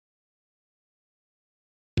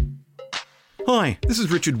Hi, this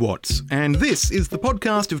is Richard Watts, and this is the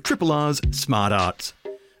podcast of Triple R's Smart Arts,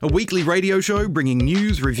 a weekly radio show bringing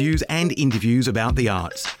news, reviews and interviews about the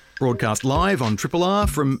arts. Broadcast live on Triple R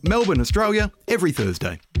from Melbourne, Australia, every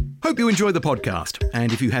Thursday. Hope you enjoy the podcast,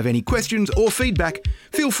 and if you have any questions or feedback,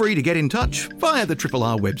 feel free to get in touch via the Triple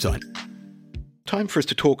R website. Time for us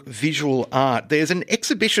to talk visual art. There's an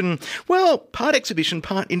exhibition, well, part exhibition,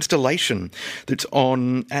 part installation that's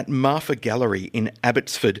on at Marfa Gallery in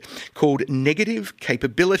Abbotsford called Negative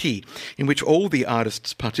Capability, in which all the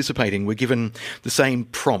artists participating were given the same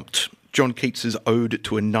prompt. John Keats's Ode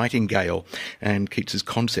to a Nightingale and Keats's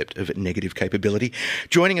concept of negative capability.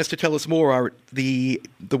 Joining us to tell us more are the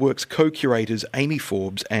work's co-curators Amy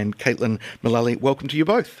Forbes and Caitlin Mullally. Welcome to you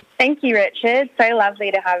both. Thank you, Richard. So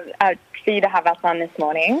lovely to have for you to have us on this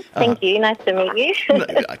morning. Thank you. Nice to meet you.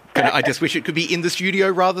 I just wish it could be in the studio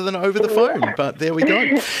rather than over the phone, but there we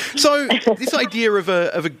go. So this idea of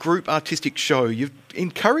a group artistic show, you've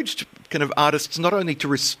encouraged kind of artists not only to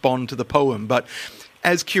respond to the poem, but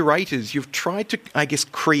as curators, you've tried to, I guess,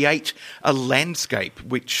 create a landscape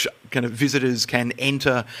which kind of visitors can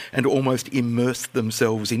enter and almost immerse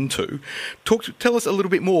themselves into. Tell us a little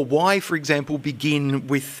bit more. Why, for example, begin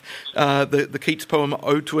with the Keats poem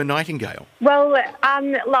Ode to a Nightingale? Well,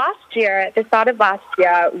 last year, at the start of last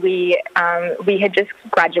year, we had just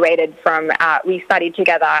graduated from, we studied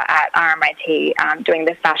together at RMIT doing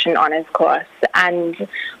the fashion honours course, and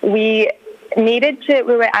we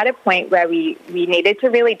were at a point where we needed to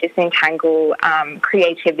really disentangle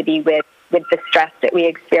creativity with the stress that we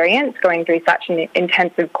experienced going through such an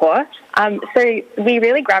intensive course. So we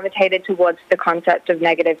really gravitated towards the concept of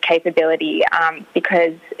negative capability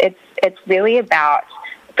because it's really about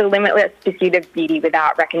the limitless pursuit of beauty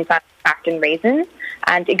without reconciling fact and reason,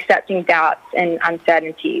 and accepting doubts and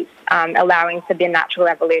uncertainties, allowing for the natural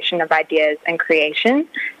evolution of ideas and creation,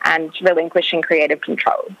 and relinquishing creative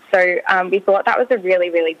control. So we thought that was a really,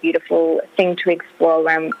 really beautiful thing to explore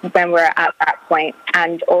when we're at that point,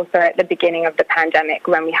 and also at the beginning of the pandemic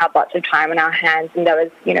when we had lots of time on our hands and there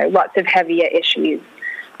was, lots of heavier issues.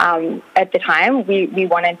 At the time, we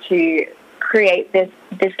wanted to create this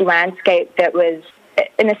landscape that was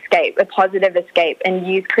an escape, a positive escape, and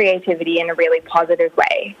use creativity in a really positive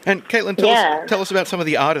way. And Caitlin, tell us about some of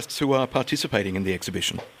the artists who are participating in the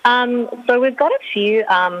exhibition. So we've got a few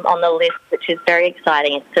on the list, which is very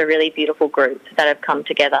exciting. It's a really beautiful group that have come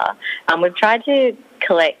together. We've tried to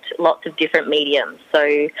collect lots of different mediums.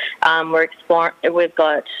 So we've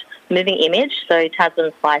got moving image, so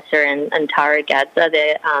Tasman Slicer and Tara Gadza,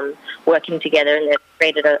 they're working together and they've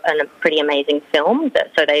created a pretty amazing film.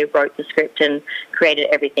 So they wrote the script and created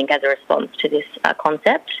everything as a response to this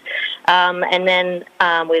concept. And then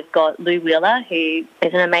we've got Lou Wheeler, who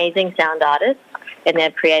is an amazing sound artist, and they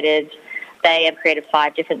have created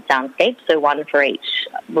 5 different soundscapes, so one for each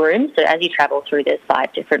room. So as you travel through, there's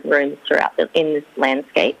 5 different rooms throughout in this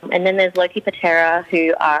landscape. And then there's Loki Patera,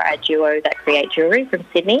 who are a duo that create jewellery from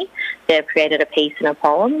Sydney. They've created a piece and a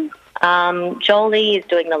poem. Jolie is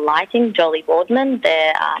doing the lighting, Jolie Boardman.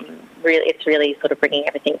 It's really sort of bringing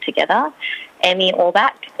everything together. Emmy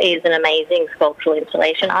Orbach is an amazing sculptural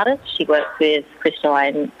installation artist. She works with crystal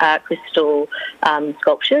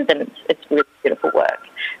sculptures, and it's really beautiful work.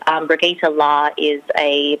 Brigitte La is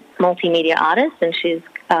a multimedia artist, and she's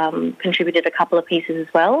contributed a couple of pieces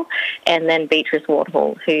as well. And then Beatrice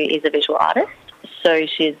Wardhall, who is a visual artist. So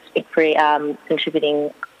she's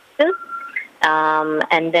contributing pieces.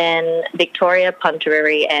 And then Victoria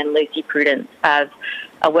Puntereri and Lucy Prudence are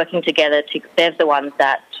working together. They're the ones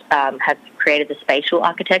that have created the spatial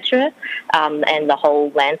architecture and the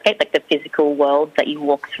whole landscape, like the physical world that you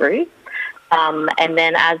walk through. And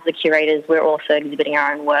then as the curators, we're also exhibiting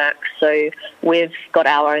our own work. So we've got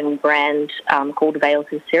our own brand called Veils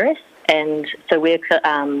of Cirrus. And so we're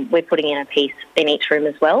putting in a piece in each room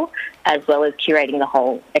as well as curating the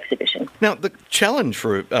whole exhibition. Now, the challenge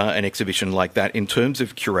for an exhibition like that in terms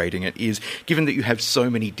of curating it is, given that you have so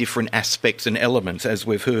many different aspects and elements, as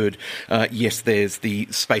we've heard, yes, there's the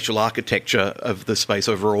spatial architecture of the space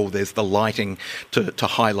overall, there's the lighting to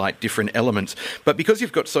highlight different elements, but because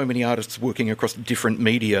you've got so many artists working across different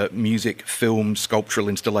media, music, film, sculptural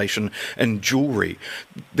installation and jewellery,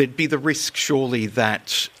 there'd be the risk surely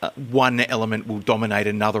that one element will dominate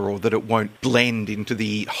another, or that it won't blend into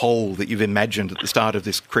the whole that you've imagined at the start of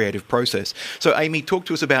this creative process. So Amy, talk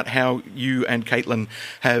to us about how you and Caitlin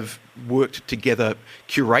have worked together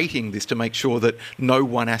curating this to make sure that no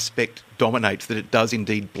one aspect dominates, that it does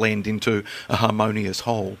indeed blend into a harmonious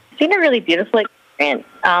whole. It's been a really beautiful experience.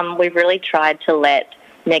 We've really tried to let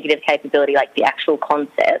negative capability, like the actual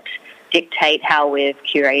concept, dictate how we've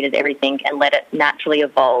curated everything and let it naturally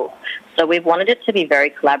evolve. So we've wanted it to be very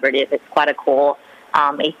collaborative. It's quite a core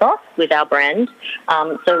ethos with our brand.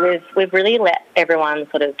 So we've really let everyone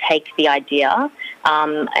sort of take the idea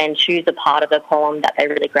and choose a part of the poem that they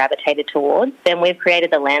really gravitated towards. Then we've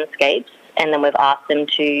created the landscapes, and then we've asked them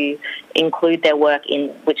to include their work in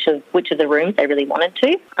which of the rooms they really wanted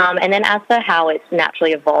to. And then as for how it's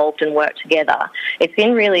naturally evolved and worked together, it's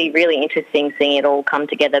been really, really interesting seeing it all come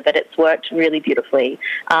together, but it's worked really beautifully.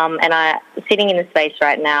 And sitting in the space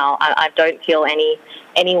right now, I don't feel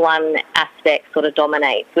any one aspect sort of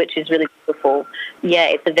dominates, which is really beautiful. Yeah,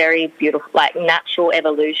 it's a very beautiful, like, natural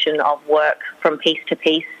evolution of work from piece to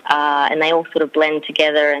piece, and they all sort of blend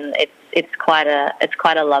together, and it's quite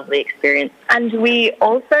a lovely experience. And we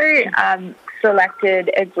also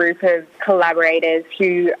selected a group of collaborators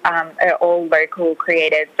who are all local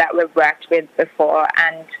creatives that we've worked with before,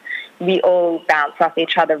 and we all bounce off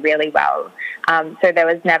each other really well. So there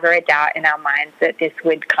was never a doubt in our minds that this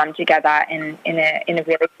would come together in a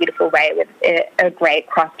really beautiful way with a great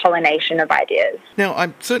cross-pollination of ideas. Now,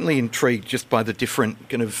 I'm certainly intrigued just by the different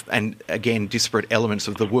kind of, and again, disparate elements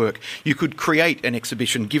of the work. You could create an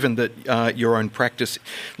exhibition, given that your own practice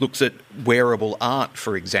looks at wearable art,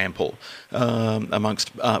 for example,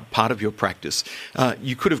 amongst part of your practice.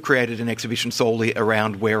 You could have created an exhibition solely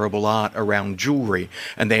around wearable art, around jewellery,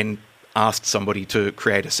 and then asked somebody to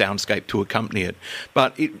create a soundscape to accompany it.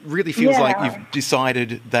 But it really feels like you've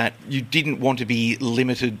decided that you didn't want to be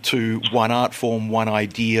limited to one art form, one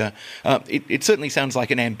idea. It certainly sounds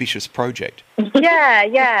like an ambitious project.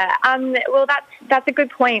 Yeah. Well, that's a good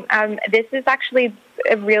point. This is actually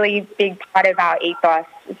a really big part of our ethos.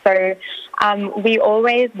 So we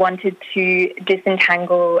always wanted to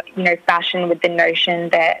disentangle, fashion with the notion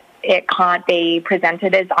that it can't be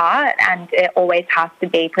presented as art, and it always has to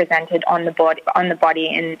be presented on the body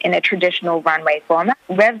in a traditional runway format.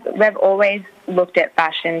 We've always looked at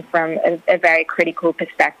fashion from a very critical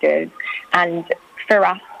perspective, and for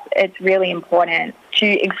us, it's really important to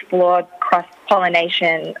explore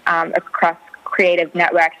cross-pollination across creative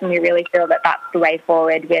networks, and we really feel that that's the way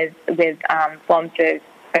forward with forms of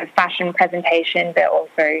fashion presentation, but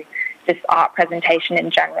also just art presentation in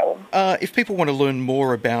general. If people want to learn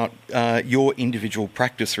more about your individual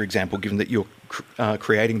practice, for example, given that you're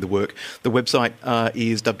creating the work, the website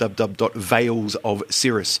is www.veils of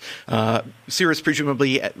Cirrus. Cirrus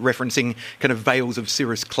presumably referencing kind of veils of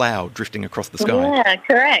cirrus cloud drifting across the sky. Yeah,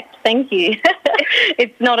 correct. Thank you.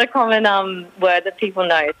 It's not a common word that people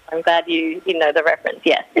know. So I'm glad you know the reference.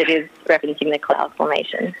 Yes, it is referencing the cloud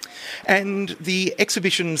formation. And the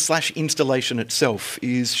exhibition/installation itself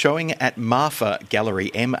is showing at Marfa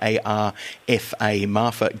Gallery, M-A-R-F-A,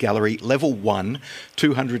 Marfa Gallery, Level 1,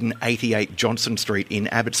 288 Johnson Street in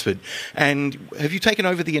Abbotsford. And have you taken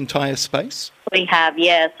over the entire space? We have,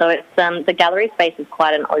 yeah. So it's the gallery space is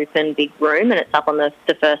quite an open, big room, and it's up on the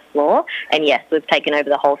first floor. And yes, we've taken over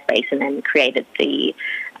the whole space and then created the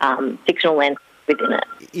fictional landscape within it.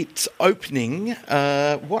 It's opening,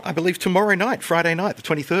 I believe tomorrow night, Friday night, the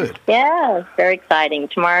 23rd. Yeah, it's very exciting.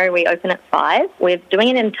 Tomorrow we open at 5. We're doing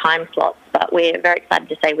it in time slots, but we're very excited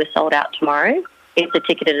to say we're sold out tomorrow. It's a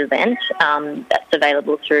ticketed event that's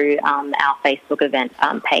available through our Facebook event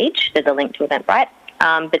page. There's a link to Eventbrite.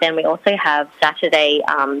 But then we also have Saturday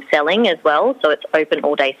selling as well, so it's open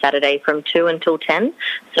all day Saturday from 2 until 10,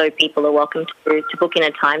 so people are welcome to book in a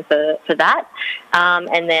time for that.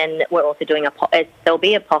 And then we're also doing there'll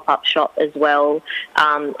be a pop-up shop as well.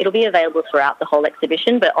 It'll be available throughout the whole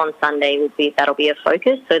exhibition, but on Sunday that'll be a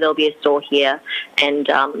focus, so there'll be a store here, and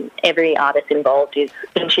every artist involved is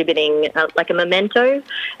contributing like a memento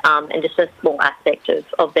and just a small aspect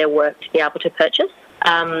of their work to be able to purchase.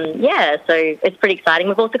 So it's pretty exciting.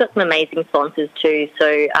 We've also got some amazing sponsors too.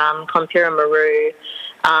 So Conpura Maru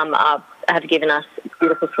have given us a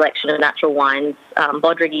beautiful selection of natural wines.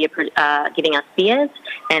 Bodrigi are giving us beers,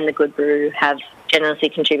 and the Good Brew have generously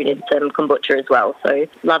contributed some kombucha as well. So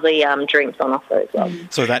lovely drinks on offer as well.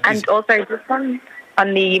 So also just on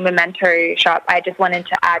the memento shop, I just wanted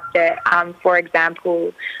to add that, for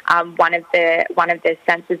example, one of the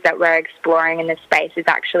senses that we're exploring in this space is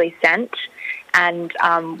actually scent. And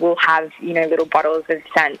we'll have, little bottles of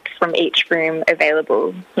scent from each room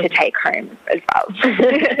available to take home as well.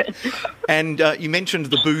 And you mentioned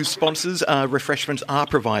the booze sponsors. Refreshments are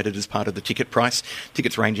provided as part of the ticket price.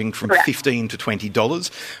 Tickets ranging from $15 to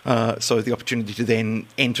 $20. So the opportunity to then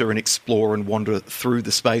enter and explore and wander through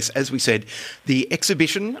the space. As we said, the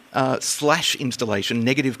exhibition / installation,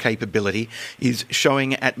 Negative Capability, is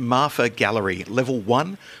showing at Marfa Gallery, Level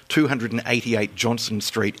 1, 288 Johnson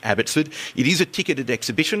Street, Abbotsford. It is is a ticketed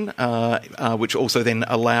exhibition, which also then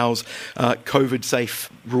allows COVID-safe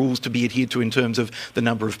rules to be adhered to in terms of the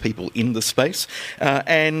number of people in the space.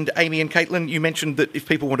 And Amy and Caitlin, you mentioned that if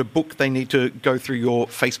people want to book, they need to go through your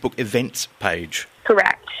Facebook events page.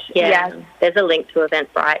 Correct. Yeah. There's a link to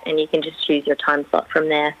Eventbrite, and you can just choose your time slot from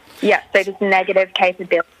there. Yeah, so just Negative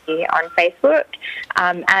Capability on Facebook.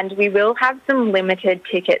 And we will have some limited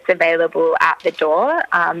tickets available at the door,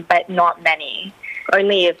 but not many.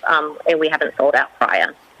 Only if we haven't sold out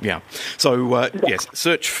prior. Yeah. So, yes,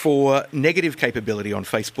 search for Negative Capability on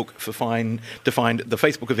Facebook to find the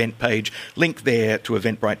Facebook event page, link there to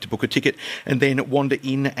Eventbrite to book a ticket, and then wander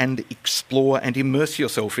in and explore and immerse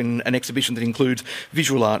yourself in an exhibition that includes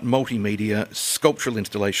visual art, multimedia, sculptural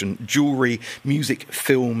installation, jewellery, music,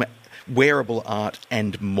 film, wearable art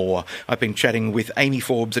and more. I've been chatting with Amy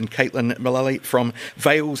Forbes and Caitlin Mullally from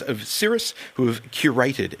Veils of Cirrus, who have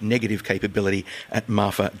curated Negative Capability at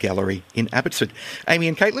Marfa Gallery in Abbotsford. Amy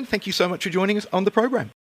and Caitlin, thank you so much for joining us on the program.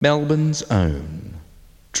 Melbourne's own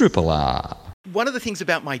Triple R. One of the things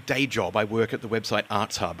about my day job, I work at the website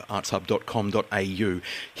ArtsHub, artshub.com.au.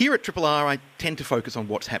 Here at Triple R, I tend to focus on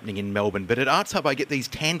what's happening in Melbourne, but at ArtsHub, I get these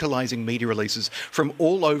tantalising media releases from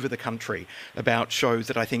all over the country about shows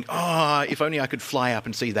that I think, if only I could fly up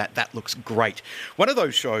and see that. That looks great. One of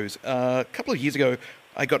those shows, a couple of years ago,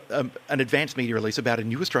 I got an advanced media release about a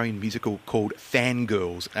new Australian musical called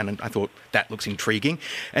Fangirls, and I thought, that looks intriguing.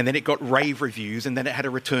 And then it got rave reviews, and then it had a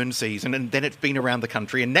return season, and then it's been around the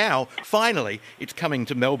country, and now, finally, it's coming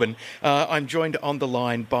to Melbourne. I'm joined on the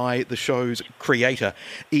line by the show's creator,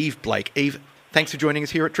 Eve Blake. Eve, thanks for joining us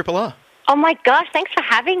here at Triple R. Oh my gosh, thanks for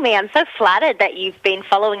having me. I'm so flattered that you've been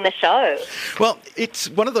following the show. Well, it's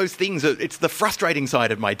one of those things, it's the frustrating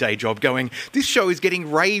side of my day job going, this show is getting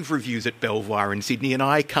rave reviews at Belvoir in Sydney and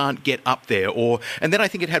I can't get up there. And then I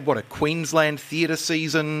think it had, a Queensland theatre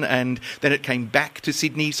season, and then it came back to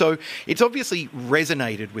Sydney. So it's obviously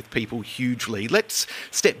resonated with people hugely. Let's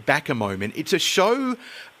step back a moment. It's a show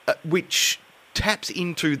which taps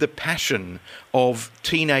into the passion of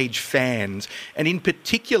teenage fans, and in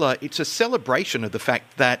particular it's a celebration of the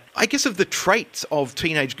fact that, I guess, of the traits of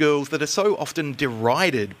teenage girls that are so often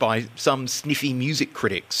derided by some sniffy music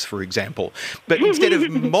critics, for example. But instead of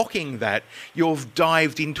mocking that, you've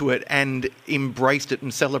dived into it and embraced it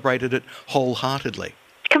and celebrated it wholeheartedly.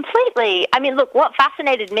 Completely. I mean, look, what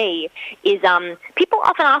fascinated me is people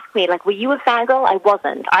often ask me, were you a fangirl? I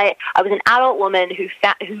wasn't. I was an adult woman who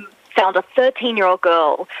found a 13-year-old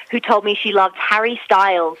girl who told me she loved Harry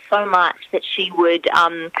Styles so much that she would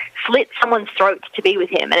slit someone's throat to be with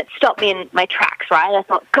him, and it stopped me in my tracks, right? I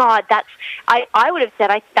thought, God, I would have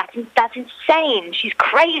said, that's insane. She's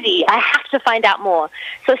crazy. I have to find out more.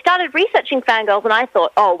 So I started researching fangirls, and I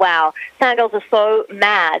thought, oh, wow, fangirls are so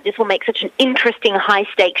mad. This will make such an interesting,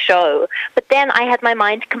 high-stakes show. But then I had my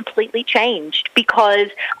mind completely changed because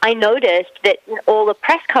I noticed that in all the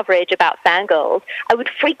press coverage about fangirls, I would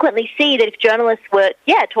frequently see that if journalists were,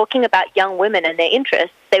 talking about young women and their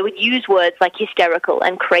interests, they would use words like hysterical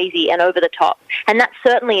and crazy and over the top. And that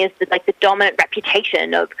certainly is the dominant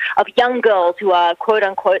reputation of young girls who are, quote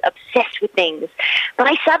unquote, obsessed with things. But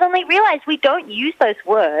I suddenly realized we don't use those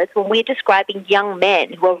words when we're describing young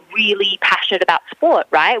men who are really passionate about sport,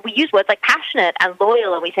 right? We use words like passionate and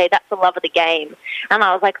loyal, and we say that's the love of the game. And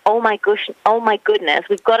I was like, oh my goodness,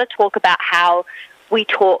 we've got to talk about how we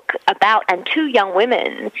talk about and to young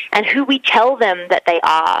women and who we tell them that they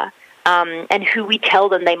are. And who we tell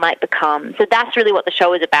them they might become. So that's really what the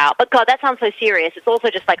show is about. But God, that sounds so serious. It's also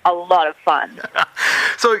just a lot of fun.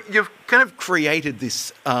 So you've kind of created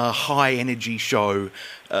this high-energy show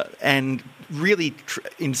and really,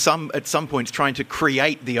 at some points, trying to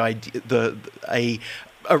create the idea,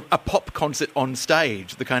 a pop concert on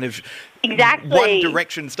stage, the kind of exactly One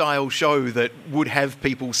Direction style show that would have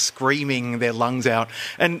people screaming their lungs out.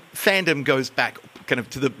 And fandom goes back kind of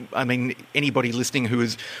to anybody listening who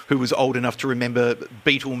was old enough to remember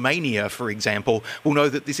Beatlemania, for example, will know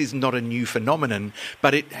that this is not a new phenomenon,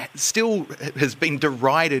 but it still has been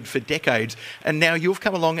derided for decades. And now you've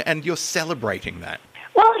come along and you're celebrating that.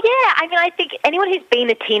 Well, yeah. I think anyone who's been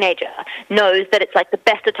a teenager knows that it's the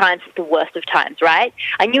best of times is the worst of times, right?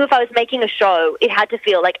 I knew if I was making a show, it had to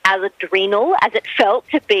feel as adrenal as it felt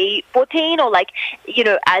to be 14 or as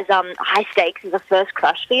high stakes as a first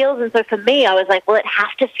crush feels. And so for me, I was well, it has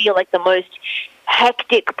to feel the most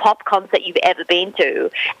hectic pop concert you've ever been to.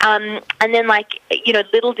 And then,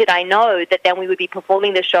 little did I know that then we would be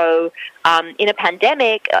performing the show in a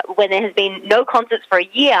pandemic when there has been no concerts for a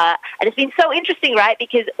year. And it's been so interesting, right?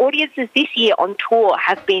 Because audiences this year on tour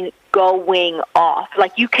have been going off.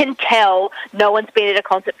 Like, you can tell no one's been at a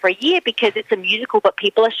concert for a year because it's a musical, but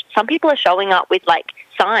some people are showing up with,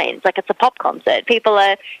 signs, like it's a pop concert. People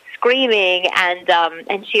are screaming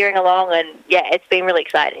and cheering along, and, yeah, it's been really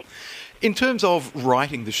exciting. In terms of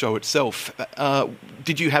writing the show itself,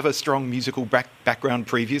 did you have a strong musical background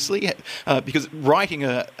previously? Because writing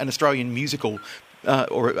an Australian musical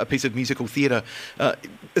or a piece of musical theatre,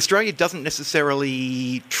 Australia doesn't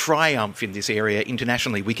necessarily triumph in this area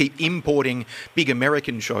internationally. We keep importing big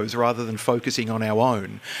American shows rather than focusing on our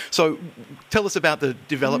own. So tell us about the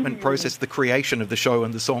development process, the creation of the show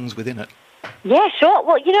and the songs within it. Yeah, sure.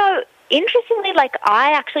 Well, interestingly,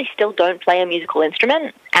 I actually still don't play a musical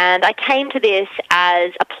instrument, and I came to this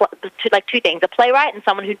as two things: a playwright and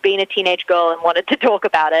someone who'd been a teenage girl and wanted to talk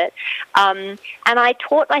about it. And I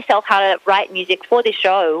taught myself how to write music for this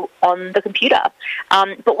show on the computer.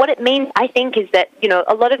 But what it means, I think, is that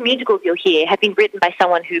a lot of musicals you'll hear have been written by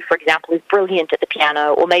someone who, for example, is brilliant at the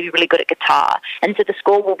piano or maybe really good at guitar, and so the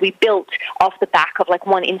score will be built off the back of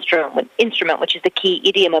one instrument, which is the key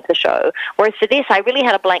idiom of the show. Whereas for this, I really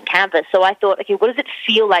had a blank canvas. So I thought, okay, what does it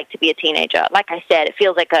feel like to be a teenager? Like I said, it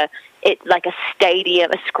feels like a stadium,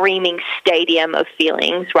 a screaming stadium of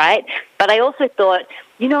feelings, right? But I also thought,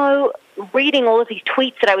 reading all of these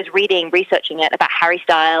tweets that I was researching it about Harry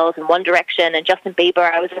Styles and One Direction and Justin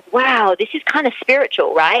Bieber, I was like, wow, this is kind of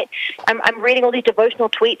spiritual, right? I'm reading all these devotional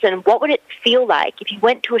tweets, and what would it feel like if you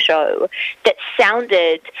went to a show that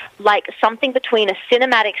sounded like something between a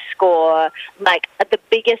cinematic score, like the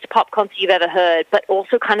biggest pop concert you've ever heard, but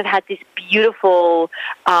also kind of had this beautiful,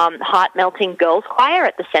 heart-melting girls' choir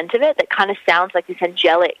at the center of it that kind of sounds like this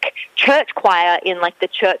angelic church choir in the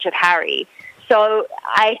Church of Harry. So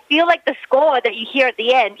I feel like the score that you hear at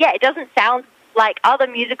the end, it doesn't sound like other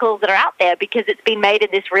musicals that are out there because it's been made in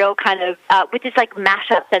this real kind of, with this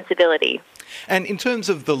mashup sensibility. And in terms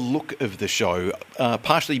of the look of the show,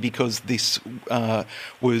 partially because this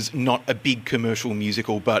was not a big commercial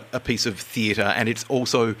musical but a piece of theatre, and it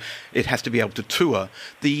has to be able to tour,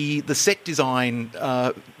 the set design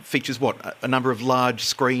features a number of large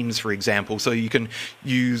screens, for example, so you can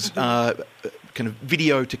use kind of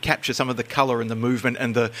video to capture some of the colour and the movement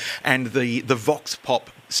and the vox pop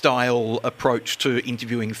style approach to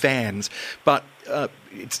interviewing fans, but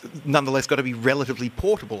it's nonetheless got to be relatively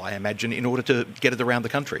portable, I imagine, in order to get it around the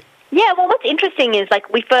country. Yeah, well, what's interesting is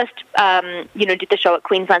we first, did the show at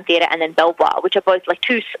Queensland Theatre and then Belvoir, which are both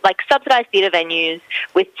two subsidised theatre venues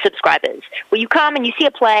with subscribers, where you come and you see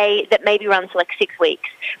a play that maybe runs for 6 weeks.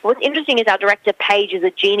 But what's interesting is our director Paige is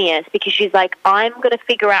a genius because she's like, I'm going to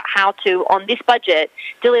figure out how to, on this budget,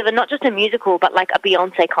 deliver not just a musical but a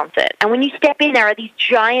Beyonce concert. And when you step in, there are these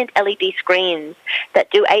giant LED screens that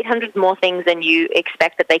do 800 more things than you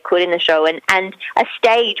expect that they could in the show, and a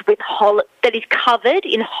stage with that is covered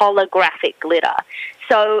in holographic glitter.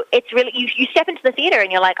 So it's really, you step into the theatre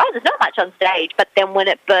and you're like, oh, there's not much on stage, but then when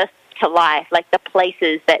it bursts to life, the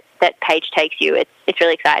places that Paige takes you, it's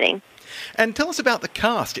really exciting. And tell us about the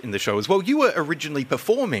cast in the show as well. You were originally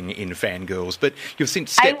performing in Fangirls, but you've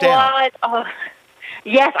since stepped out.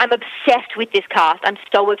 Yes, I'm obsessed with this cast. I'm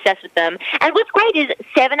so obsessed with them. And what's great is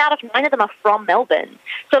 7 out of 9 of them are from Melbourne.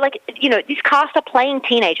 So, this cast are playing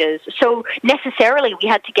teenagers. So, necessarily, we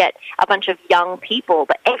had to get a bunch of young people.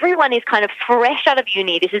 But everyone is kind of fresh out of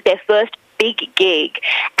uni. This is their first big gig.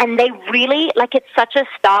 And they really, it's such a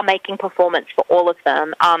star-making performance for all of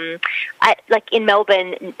them. In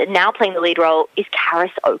Melbourne, now playing the lead role is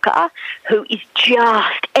Karis Oka, who is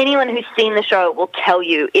just, anyone who's seen the show will tell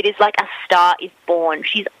you, it is like a star is born.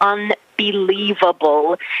 She's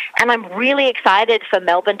unbelievable. And I'm really excited for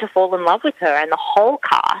Melbourne to fall in love with her and the whole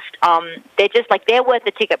cast. They're just they're worth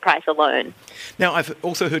the ticket price alone. Now, I've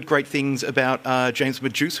also heard great things about James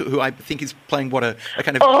Meduse, who I think is playing a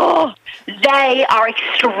kind of... Oh, they are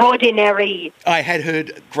extraordinary. I had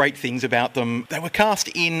heard great things about them. They were cast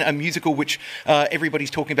in a musical which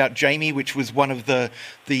everybody's talking about, Jamie, which was one of the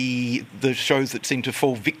shows that seemed to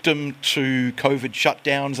fall victim to COVID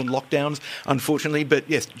shutdowns and lockdowns, unfortunately. But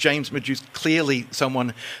yes, James Meduse, clearly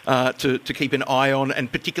someone to keep an eye on,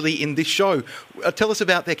 and particularly in this show. Tell us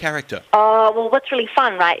about their character. Well, what's really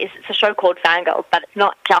fun, right, is it's a show called Fangirls, but it's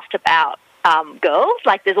not just about girls.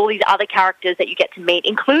 Like, there's all these other characters that you get to meet,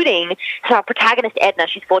 including so our protagonist Edna.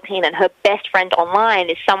 She's 14, and her best friend online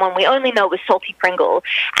is someone we only know as Salty Pringle,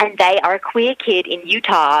 and they are a queer kid in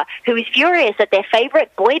Utah who is furious that their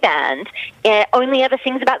favorite boy band only ever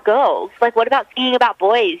sings about girls. Like, what about singing about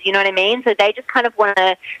boys? You know what I mean? So they just kind of want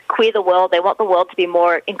to queer the world. They want the world to be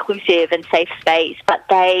more inclusive and safe space, but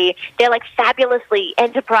they're like fabulously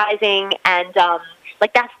enterprising and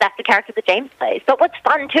like that's the character that James plays. But what's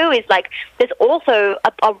fun too is like there's also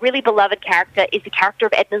a really beloved character is the character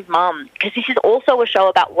of Edna's mum, because this is also a show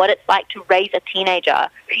about what it's like to raise a teenager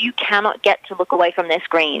who you cannot get to look away from their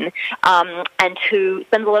screen, and who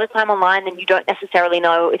spends a lot of time online and you don't necessarily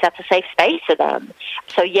know if that's a safe space for them.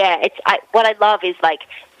 So yeah, what I love is like,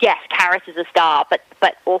 yes, Karis is a star, but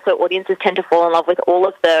also audiences tend to fall in love with all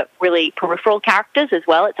of the really peripheral characters as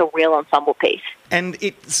well. It's a real ensemble piece. And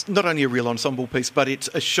it's not only a real ensemble piece, but it's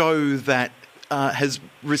a show that has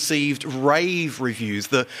received rave reviews.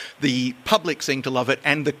 The public seem to love it,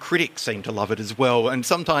 and the critics seem to love it as well. And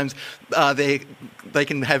sometimes they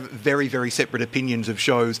can have very, very separate opinions of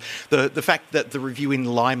shows. The fact that the review in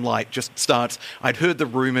Limelight just starts, I'd heard the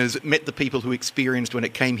rumours, met the people who experienced when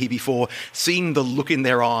it came here before, seen the look in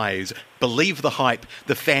their eyes, believe the hype,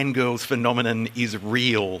 the fangirls phenomenon is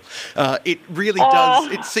real. It really does.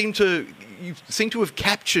 You seem to have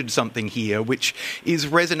captured something here which is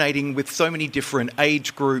resonating with so many different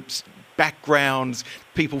age groups, backgrounds,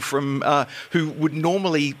 people from who would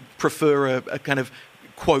normally prefer a kind of,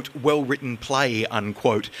 quote, well-written play,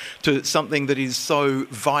 unquote, to something that is so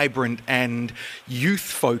vibrant and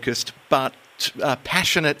youth-focused, but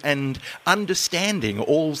passionate and understanding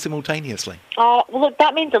all simultaneously. Oh, well, look,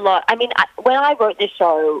 that means a lot. I mean, when I wrote this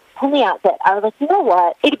show, from the outset, I was like, you know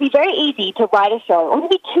what? It'd be very easy to write a show, or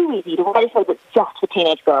it'd be too easy to write a show that's just for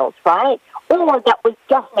teenage girls, right? Or that was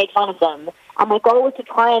just made fun of them. And my goal was to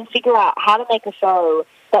try and figure out how to make a show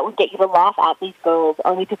that would get you to laugh at these girls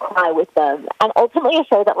only to cry with them. And ultimately a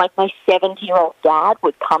show that, like, my 70-year-old dad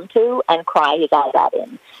would come to and cry his eyes out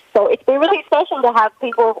in. So it's been really special to have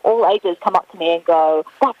people of all ages come up to me and go,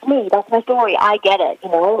 that's me, that's my story, I get it, you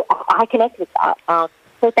know, I connect with that.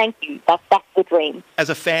 So thank you. That's the dream.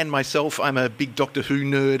 As a fan myself, I'm a big Doctor Who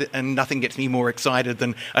nerd, and nothing gets me more excited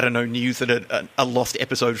than, I don't know, news that a lost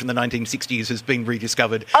episode from the 1960s has been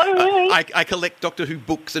rediscovered. Oh, really? I collect Doctor Who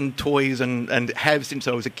books and toys and have since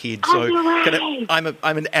I was a kid. So I'm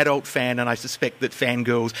an adult fan, and I suspect that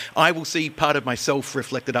fangirls, I will see part of myself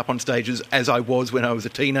reflected up on stages as I was when I was a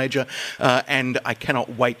teenager, and I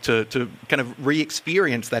cannot wait to kind of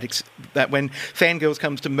re-experience that when Fangirls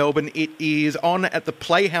comes to Melbourne. It is on at the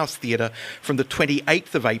Playhouse Theatre from the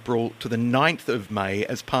 28th of April to the 9th of May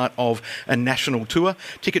as part of a national tour.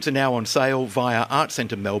 Tickets are now on sale via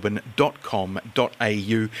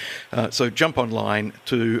artcentermelbourne.com.au. So jump online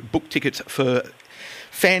to book tickets for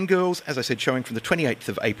Fangirls, as I said, showing from the 28th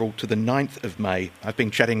of April to the 9th of May. I've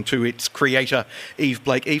been chatting to its creator, Eve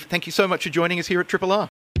Blake. Eve, thank you so much for joining us here at Triple R.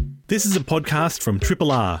 This is a podcast from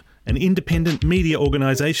Triple R, an independent media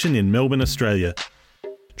organisation in Melbourne, Australia.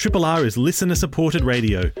 Triple R is listener-supported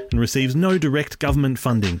radio and receives no direct government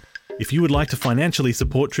funding. If you would like to financially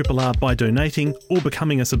support Triple R by donating or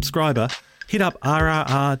becoming a subscriber, hit up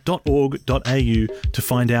rrr.org.au to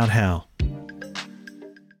find out how.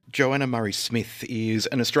 Joanna Murray-Smith is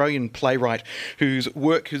an Australian playwright whose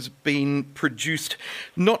work has been produced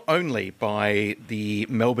not only by the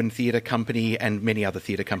Melbourne Theatre Company and many other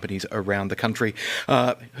theatre companies around the country.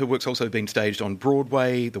 Her work's also been staged on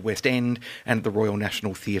Broadway, the West End and the Royal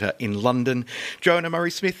National Theatre in London. Joanna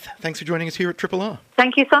Murray-Smith, thanks for joining us here at Triple R.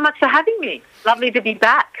 Thank you so much for having me. Lovely to be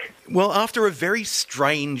back. Well, after a very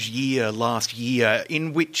strange year last year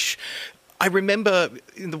in which I remember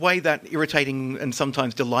in the way, that irritating and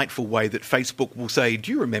sometimes delightful way that Facebook will say,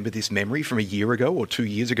 do you remember this memory from a year ago or 2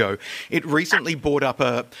 years ago? It recently brought up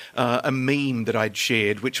a meme that I'd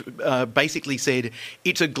shared, which basically said,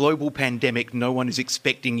 it's a global pandemic, no one is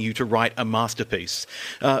expecting you to write a masterpiece.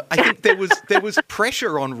 I think there was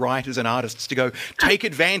pressure on writers and artists to go take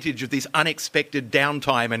advantage of this unexpected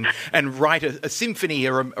downtime and write a symphony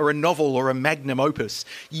or a novel or a magnum opus.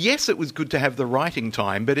 Yes, it was good to have the writing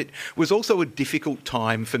time, but it was also a difficult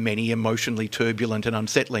time for many, emotionally turbulent and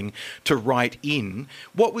unsettling, to write in.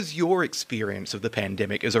 What was your experience of the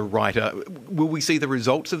pandemic as a writer? Will we see the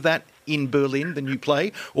results of that in Berlin, the new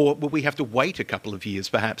play, or will we have to wait a couple of years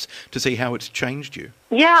perhaps to see how it's changed you?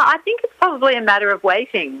 Yeah, I think it's probably a matter of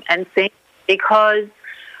waiting and seeing, because,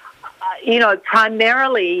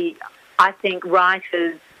 primarily I think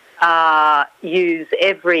writers use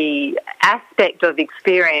every aspect of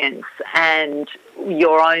experience and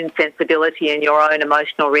your own sensibility and your own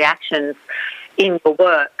emotional reactions in your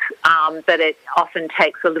work but it often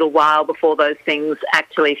takes a little while before those things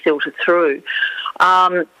actually filter through.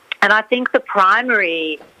 And I think the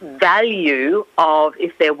primary value of,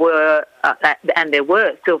 if there were, and there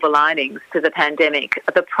were silver linings to the pandemic,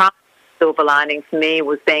 the primary silver lining for me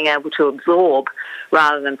was being able to absorb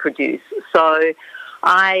rather than produce. So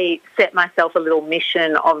I set myself a little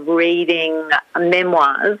mission of reading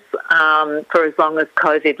memoirs for as long as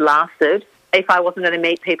COVID lasted. If I wasn't going to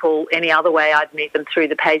meet people any other way, I'd meet them through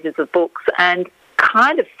the pages of books, and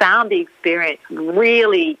kind of found the experience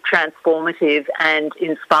really transformative and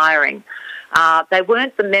inspiring. They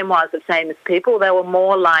weren't the memoirs of famous people. They were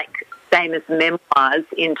more like famous memoirs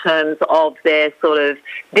in terms of their sort of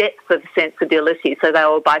depth of sensibility. So they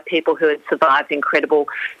were by people who had survived incredible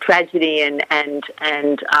tragedy and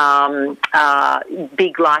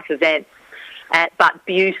big life events, but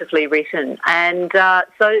beautifully written. And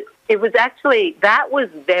so it was actually, that was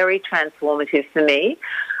very transformative for me.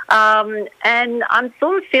 And I'm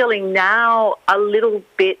sort of feeling now a little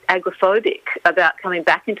bit agoraphobic about coming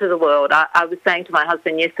back into the world. I was saying to my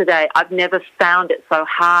husband yesterday, I've never found it so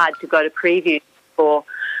hard to go to previews before.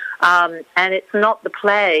 And it's not the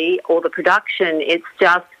play or the production, it's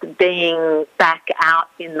just being back out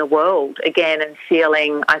in the world again and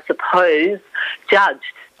feeling, I suppose, judged.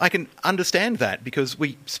 I can understand that because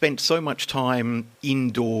we spent so much time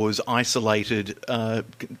indoors, isolated,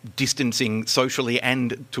 distancing socially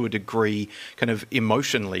and to a degree kind of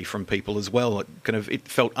emotionally from people as well. It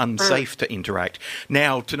felt unsafe to interact.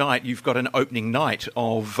 Now, tonight, you've got an opening night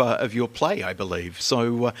of your play, I believe.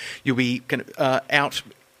 So you'll be kind of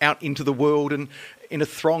out into the world and in a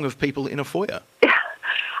throng of people in a foyer.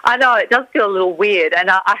 I know, it does feel a little weird, and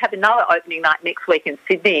I have another opening night next week in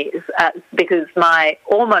Sydney because my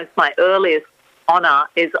earliest honour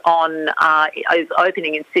is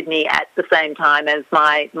opening in Sydney at the same time as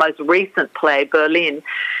my most recent play, Berlin,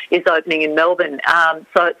 is opening in Melbourne.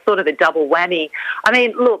 So it's sort of a double whammy. I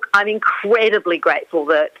mean, look, I'm incredibly grateful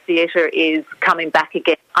that theatre is coming back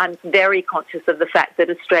again. I'm very conscious of the fact that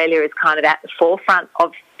Australia is kind of at the forefront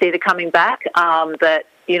of theatre coming back, that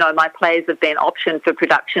you know, my plays have been optioned for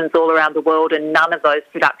productions all around the world, and none of those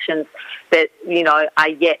productions that, you know, are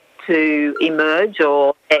yet to emerge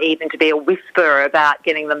or even to be a whisper about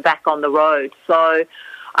getting them back on the road. So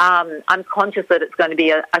I'm conscious that it's going to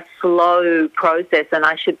be a slow process, and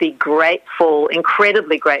I should be grateful,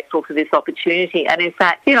 incredibly grateful for this opportunity. And in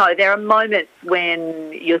fact, you know, there are moments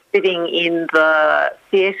when you're sitting in the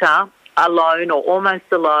theatre alone or almost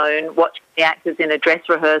alone, watching the actors in a dress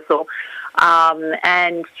rehearsal,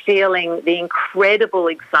 and feeling the incredible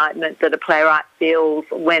excitement that a playwright feels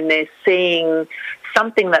when they're seeing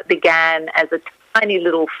something that began as a tiny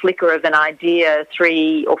little flicker of an idea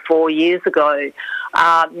 3 or 4 years ago,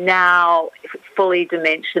 now fully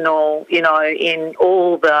dimensional, you know, in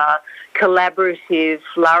all the collaborative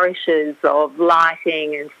flourishes of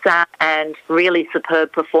lighting and sound and really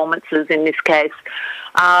superb performances in this case.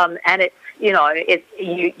 And it's, you know,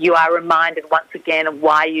 you are reminded once again of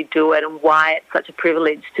why you do it and why it's such a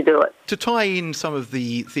privilege to do it. To tie in some of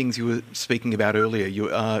the things you were speaking about earlier,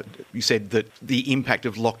 you said that the impact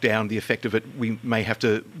of lockdown, the effect of it, we may have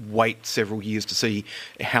to wait several years to see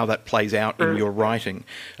how that plays out in your writing.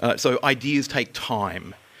 So ideas take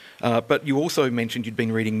time. But you also mentioned you'd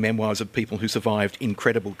been reading memoirs of people who survived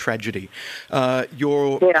incredible tragedy.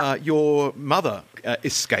 Your mother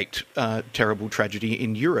escaped terrible tragedy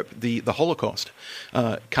in Europe, the Holocaust,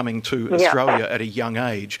 coming to Australia at a young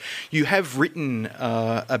age. You have written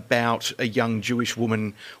about a young Jewish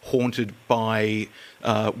woman haunted by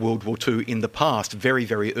World War II in the past, very,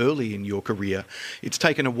 very early in your career. It's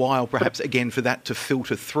taken a while, perhaps, again, for that to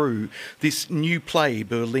filter through. This new play,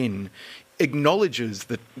 Berlin, acknowledges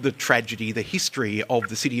the tragedy, the history of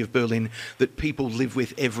the city of Berlin that people live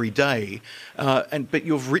with every day. But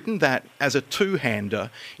you've written that as a two-hander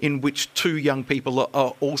in which two young people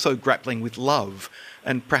are also grappling with love,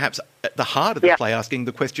 and perhaps at the heart of the play asking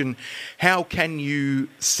the question, how can you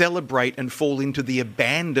celebrate and fall into the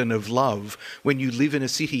abandon of love when you live in a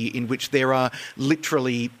city in which there are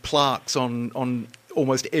literally plaques on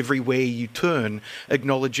almost everywhere you turn,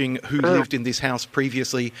 acknowledging who lived in this house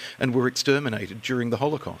previously and were exterminated during the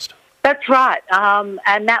Holocaust? That's right.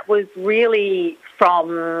 And that was really from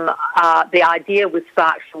the idea was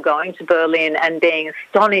sparked from going to Berlin and being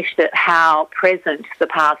astonished at how present the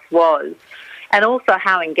past was, and also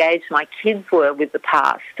how engaged my kids were with the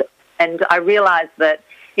past. And I realised that,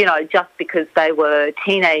 you know, just because they were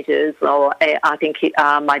teenagers, or I think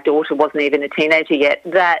my daughter wasn't even a teenager yet,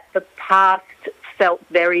 that the past felt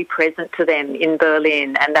very present to them in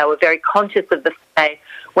Berlin, and they were very conscious of the fact they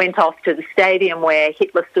went off to the stadium where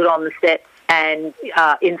Hitler stood on the steps and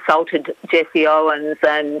insulted Jesse Owens,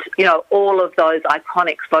 and, you know, all of those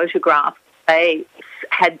iconic photographs they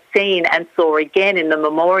had seen and saw again in the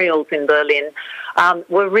memorials in Berlin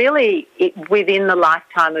were really within the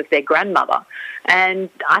lifetime of their grandmother. And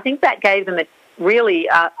I think that gave them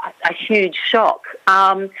a huge shock.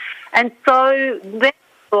 And so then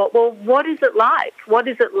I thought, well, what is it like? What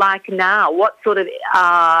is it like now? What sort of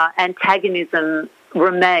antagonism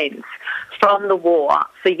remains from the war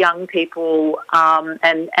for young people?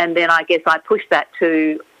 And then I guess I pushed that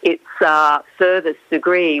to its furthest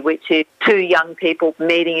degree, which is two young people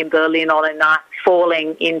meeting in Berlin on a night,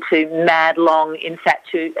 falling into mad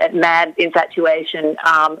infatuation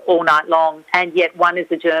all night long, and yet one is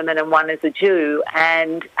a German and one is a Jew.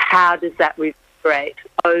 And how does that reverberate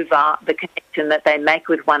over the connection that they make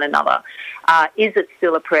with one another? Is it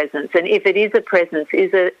still a presence? And if it is a presence, is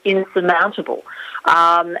it insurmountable?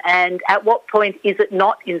 And at what point is it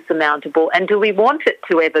not insurmountable? And do we want it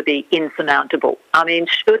to ever be insurmountable? I mean,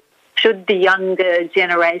 should the younger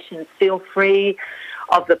generations feel free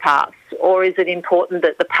of the past, or is it important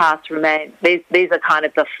that the past remains? These are kind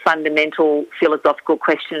of the fundamental philosophical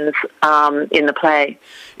questions in the play.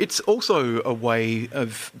 It's also a way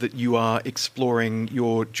that you are exploring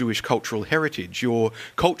your Jewish cultural heritage. You're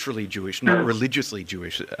culturally Jewish, not religiously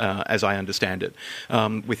Jewish, as I understand it.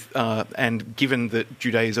 And given that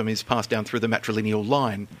Judaism is passed down through the matrilineal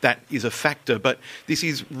line, that is a factor. But this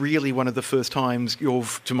is really one of the first times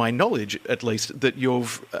to my knowledge at least, that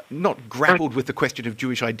you've not grappled with the question of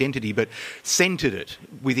Jewish identity, but centred it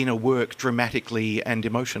within a work dramatically and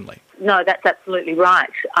emotionally. No, that's absolutely right.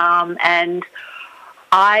 And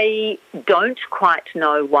I don't quite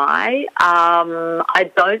know why.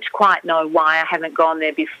 I don't quite know why I haven't gone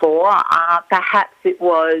there before. Perhaps it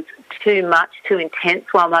was too much, too intense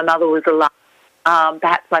while my mother was alive.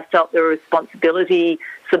 Perhaps I felt the responsibility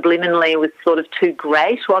subliminally was sort of too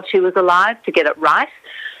great while she was alive to get it right.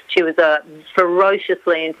 She was a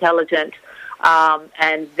ferociously intelligent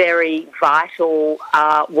and very vital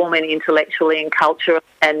woman intellectually and culturally,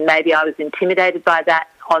 and maybe I was intimidated by that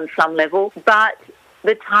on some level. But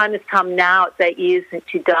the time has come now, it's 8 years since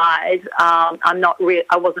she died. I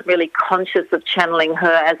wasn't really conscious of channeling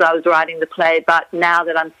her as I was writing the play, but now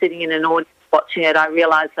that I'm sitting in an audience watching it, I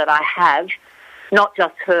realise that I have not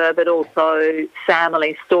just her, but also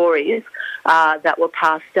family stories that were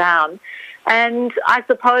passed down. And I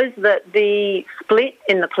suppose that the split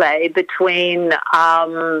in the play between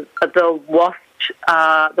the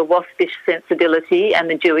waspish sensibility and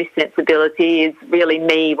the Jewish sensibility is really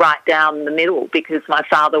me right down the middle, because my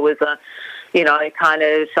father was a, kind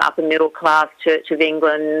of upper middle class Church of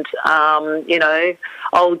England,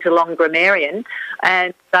 old Geelong grammarian,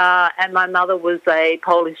 and my mother was a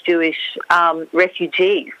Polish Jewish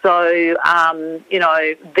refugee. So,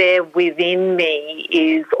 there within me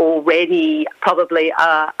is already probably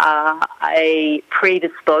a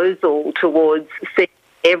predisposal towards seeing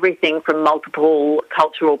everything from multiple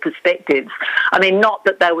cultural perspectives. I mean, not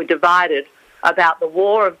that they were divided about the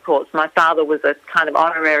war, of course. My father was a kind of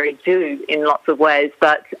honorary Jew in lots of ways,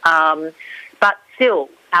 but still,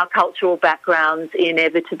 our cultural backgrounds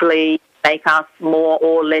inevitably make us more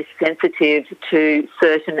or less sensitive to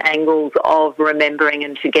certain angles of remembering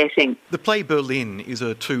and forgetting. The play Berlin is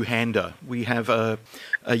a two-hander. We have a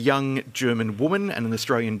young German woman and an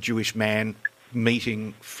Australian Jewish man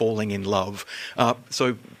meeting, falling in love.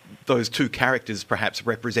 So those two characters perhaps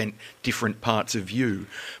represent different parts of you.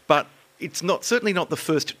 But it's certainly not the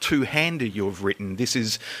first two-hander you've written. This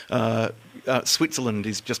is Switzerland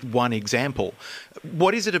is just one example.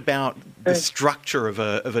 What is it about the structure of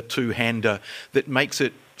a two-hander that makes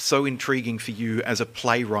it so intriguing for you as a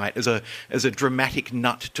playwright, as a dramatic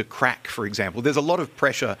nut to crack, for example? There's a lot of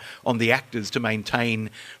pressure on the actors to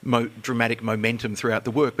maintain dramatic momentum throughout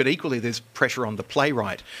the work, but equally there's pressure on the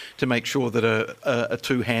playwright to make sure that a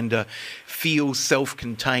two-hander feels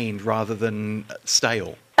self-contained rather than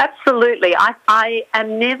stale. Absolutely. I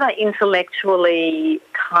am never intellectually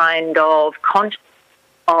kind of conscious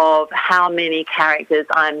of how many characters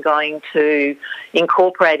I'm going to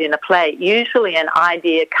incorporate in a play. Usually an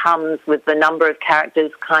idea comes with the number of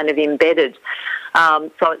characters kind of embedded.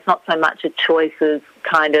 So it's not so much a choice as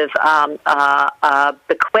kind of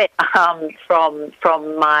bequest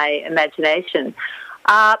from my imagination.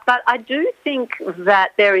 But I do think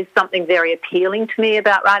that there is something very appealing to me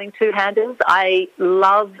about writing two-handers. I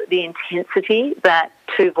love the intensity that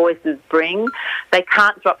two voices bring. They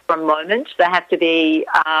can't drop for a moment. They have to be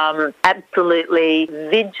absolutely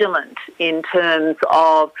vigilant in terms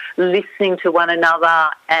of listening to one another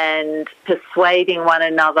and persuading one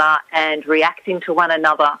another and reacting to one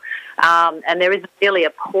another. And there isn't really a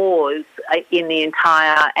pause in the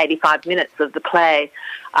entire 85 minutes of the play.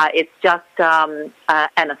 It's just an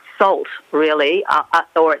assault, really,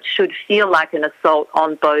 or it should feel like an assault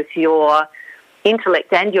on both your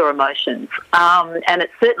intellect and your emotions. And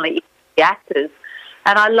it's certainly the actors.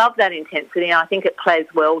 And I love that intensity. I think it plays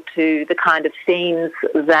well to the kind of themes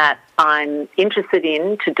that I'm interested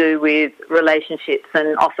in, to do with relationships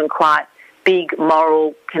and often quite big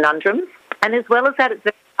moral conundrums. And as well as that, it's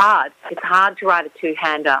very hard. It's hard to write a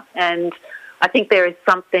two-hander. And I think there is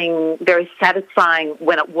something very satisfying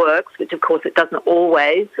when it works, which of course it doesn't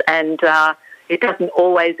always, and it doesn't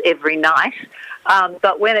always every night.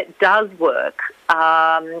 But when it does work,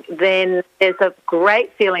 then there's a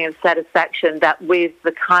great feeling of satisfaction that with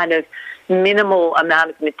the kind of minimal amount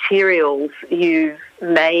of materials, you've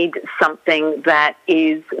made something that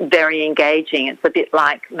is very engaging. It's a bit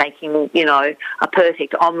like making, a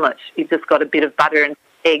perfect omelette. You've just got a bit of butter and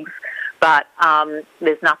eggs, but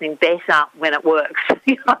there's nothing better when it works.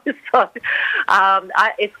 So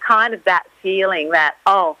it's kind of that feeling that,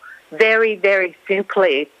 very, very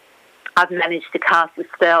simply, I've managed to cast a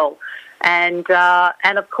spell. And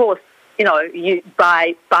of course, you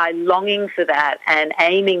by longing for that and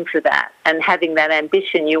aiming for that and having that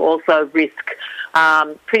ambition, you also risk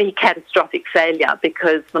pretty catastrophic failure,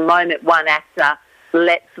 because the moment one actor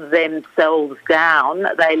lets themselves down,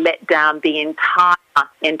 they let down the entire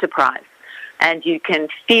enterprise. And you can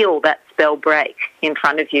feel that spell break in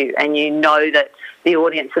front of you, and you know that the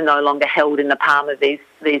audience are no longer held in the palm of these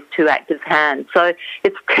two actors' hands. So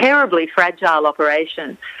it's a terribly fragile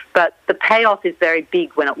operation, but the payoff is very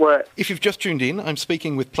big when it works. If you've just tuned in, I'm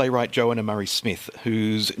speaking with playwright Joanna Murray-Smith,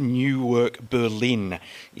 whose new work Berlin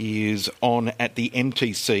is on at the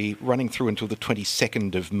MTC, running through until the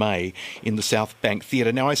 22nd of May in the South Bank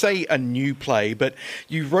Theatre. Now, I say a new play, but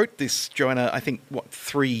you wrote this, Joanna, I think,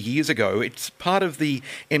 3 years ago. It's part of the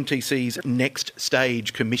MTC's Next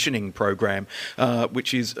Stage commissioning program,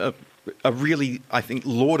 which is a really, I think,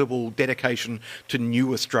 laudable dedication to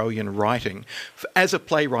new Australian writing. As a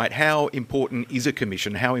playwright, how important is a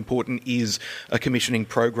commission? How important is a commissioning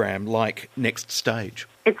program like Next Stage?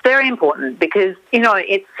 It's very important because,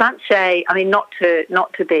 it's such not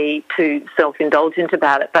to be too self-indulgent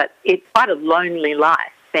about it, but it's quite a lonely life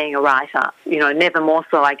being a writer, never more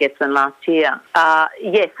so, I guess, than last year.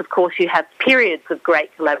 Yes, of course, you have periods of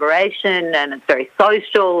great collaboration, and it's very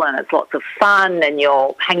social, and it's lots of fun, and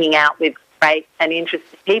you're hanging out with great and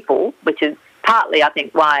interesting people, which is partly, I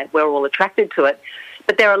think, why we're all attracted to it.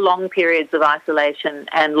 But there are long periods of isolation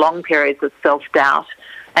and long periods of self-doubt.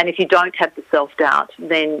 And if you don't have the self-doubt,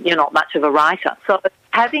 then you're not much of a writer. So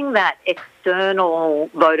having that external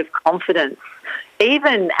vote of confidence,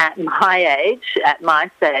 even at my age, at my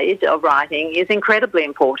stage of writing, is incredibly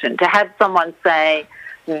important. To have someone say,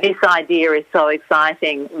 this idea is so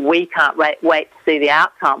exciting, we can't wait to see the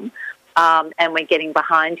outcome, and we're getting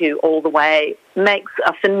behind you all the way, makes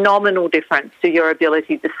a phenomenal difference to your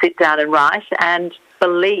ability to sit down and write, and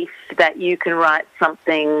belief that you can write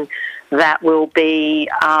something that will be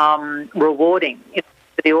rewarding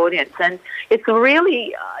for the audience. And it's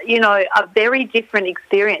really, a very different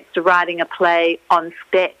experience to writing a play on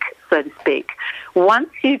spec, so to speak. Once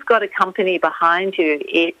you've got a company behind you,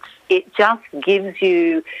 it just gives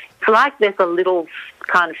you, it's like there's a little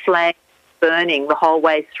kind of flame burning the whole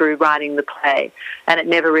way through writing the play, and it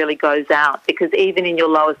never really goes out, because even in your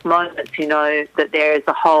lowest moments, you know that there is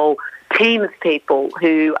a whole team of people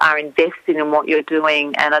who are invested in what you're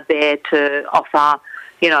doing and are there to offer,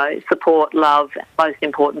 support, love, and most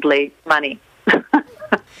importantly, money.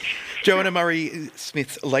 Joanna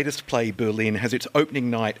Murray-Smith's latest play, Berlin, has its opening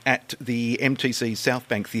night at the MTC South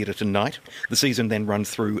Bank Theatre tonight. The season then runs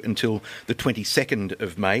through until the 22nd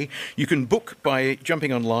of May. You can book by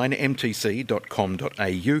jumping online,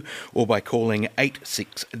 mtc.com.au, or by calling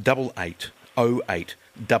 8688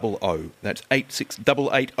 0800. That's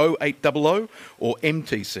 8688 0800, or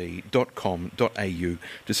mtc.com.au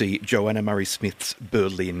to see Joanna Murray-Smith's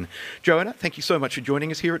Berlin. Joanna, thank you so much for joining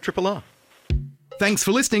us here at Triple R. Thanks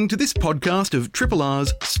for listening to this podcast of Triple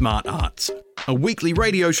R's Smart Arts, a weekly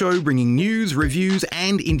radio show bringing news, reviews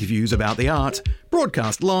and interviews about the arts,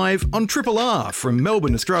 broadcast live on Triple R from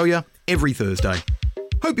Melbourne, Australia, every Thursday.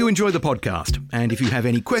 Hope you enjoy the podcast, and if you have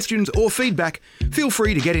any questions or feedback, feel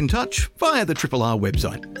free to get in touch via the Triple R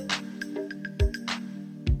website.